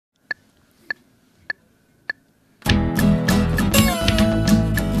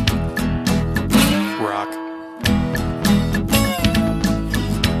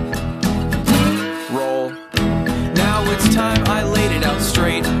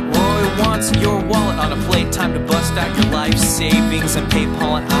Time to bust out your life savings and pay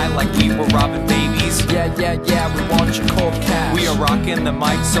Paul and I like we were robbing babies. Yeah, we want your cold cash. We are rocking the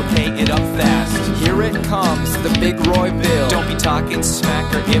mic, so pay it up fast. Here it comes, the big Roy bill. Don't be talking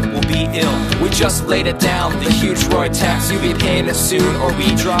smack or it will be ill. We just laid it down, the huge Roy tax. You be paying it soon or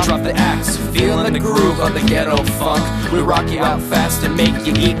we drop the axe. Feeling the groove of the ghetto funk. We rock you out fast and make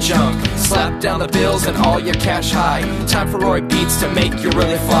you eat junk. Slap down the bills and all your cash high. Time for Roy beats to make you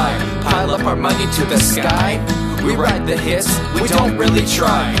really fly. Pile up our money to the sky. We write the hits, we don't really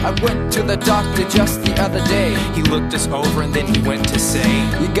try. I went to the doctor just the other day. He looked us over and then he went to say,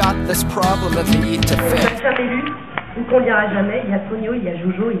 you got this problem that you need to fix. Ou qu'on lira jamais, il y a Tonio, il y a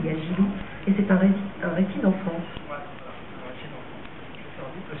Jojo, il y a Gilou, et c'est un récit d'enfance.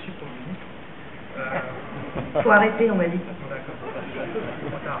 Faut arrêter, on m'a dit.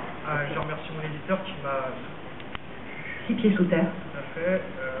 D'accord. Je remercie mon éditeur qui m'a... 6 pieds sous terre. Tout à fait,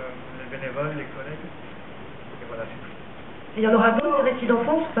 les bénévoles, les collègues, et voilà, c'est tout. Il y en aura d'autres récits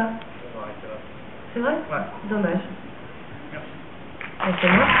d'enfance ou pas? On va arrêter là. C'est vrai? Ouais. Dommage. Merci. C'est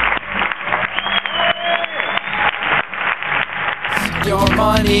moi. Your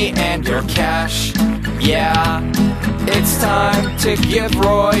money and your cash, yeah. It's time to give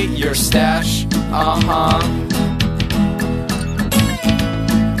Roy your stash,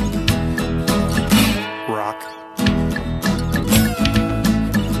 Rock.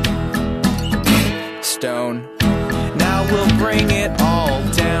 Stone. now we'll bring it all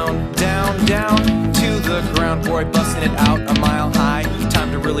down, down, down to the ground. Roy busting it out a mile high.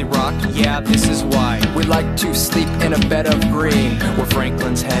 Time to really rock, yeah, this is why. We like to sleep in a bed of green, where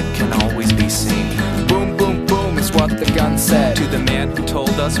Franklin's head can always be seen. Boom, boom, boom is what the gun said to the man who told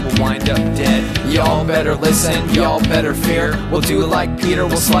us we'll wind up dead. Y'all better listen, y'all better fear. We'll do like Peter,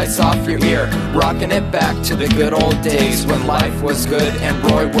 we'll slice off your ear. Rocking it back to the good old days when life was good and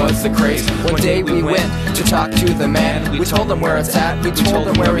Roy was the craze. One day we went to talk to the man. We told him where it's at, we told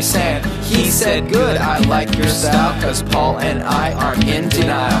him where we stand. He said, good, I like your style, cause Paul and I aren't in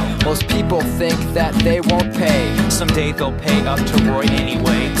denial. Most people think that they won't pay. Someday they'll pay up to Roy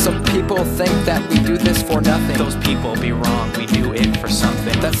anyway. Some people think that we do this for nothing. Those people be wrong, we do it for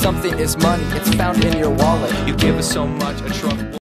something. That something is money, it's found in your wallet. You give us so much, a truck